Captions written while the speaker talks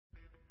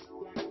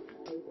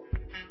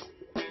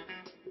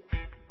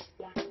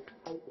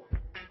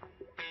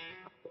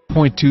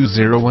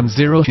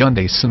2010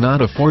 Hyundai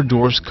Sonata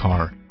 4-doors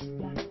car.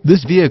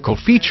 This vehicle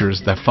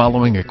features the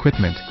following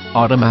equipment: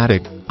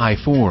 automatic,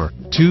 i4,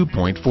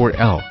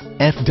 2.4L,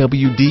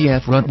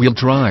 FWD front-wheel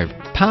drive,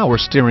 power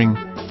steering,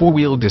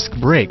 4-wheel disc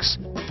brakes,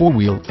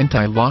 4-wheel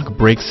anti-lock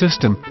brake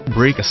system,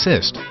 brake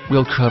assist,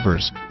 wheel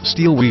covers,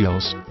 steel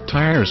wheels,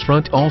 tires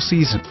front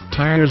all-season,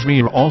 tires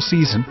rear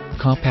all-season,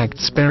 compact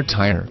spare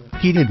tire,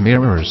 heated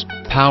mirrors,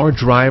 power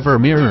driver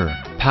mirror,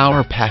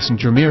 power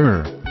passenger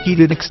mirror,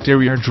 heated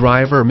exterior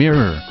driver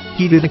mirror,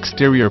 heated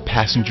exterior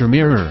passenger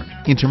mirror,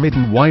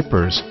 intermittent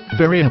wipers,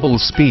 variable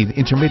speed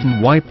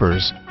intermittent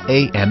wipers,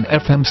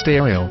 AM/FM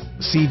stereo,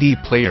 CD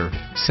player,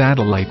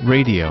 satellite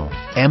radio,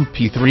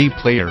 MP3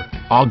 player,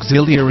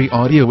 auxiliary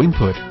audio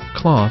input,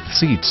 cloth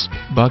seats,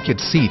 bucket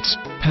seats,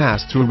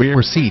 pass-through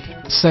rear seat,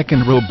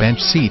 second row bench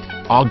seat,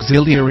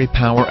 auxiliary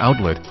power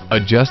outlet,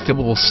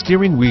 adjustable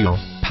steering wheel,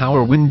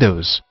 power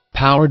windows,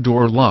 power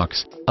door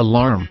locks,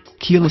 alarm,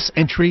 keyless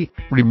entry,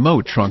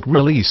 remote trunk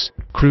release,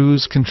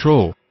 cruise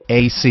control,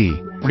 AC,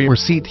 rear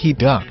seat heat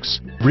ducts,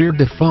 rear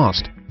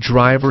defrost,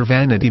 driver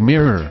vanity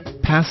mirror,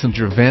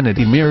 passenger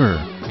vanity mirror,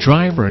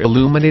 driver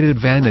illuminated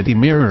vanity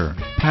mirror,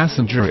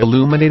 passenger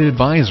illuminated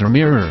visor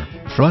mirror,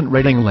 front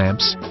reading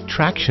lamps,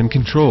 traction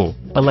control,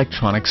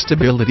 electronic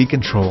stability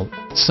control,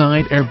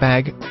 side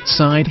airbag,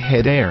 side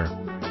head air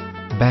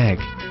bag,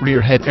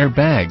 rear head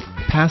airbag,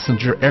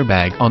 passenger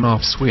airbag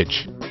on-off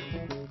switch,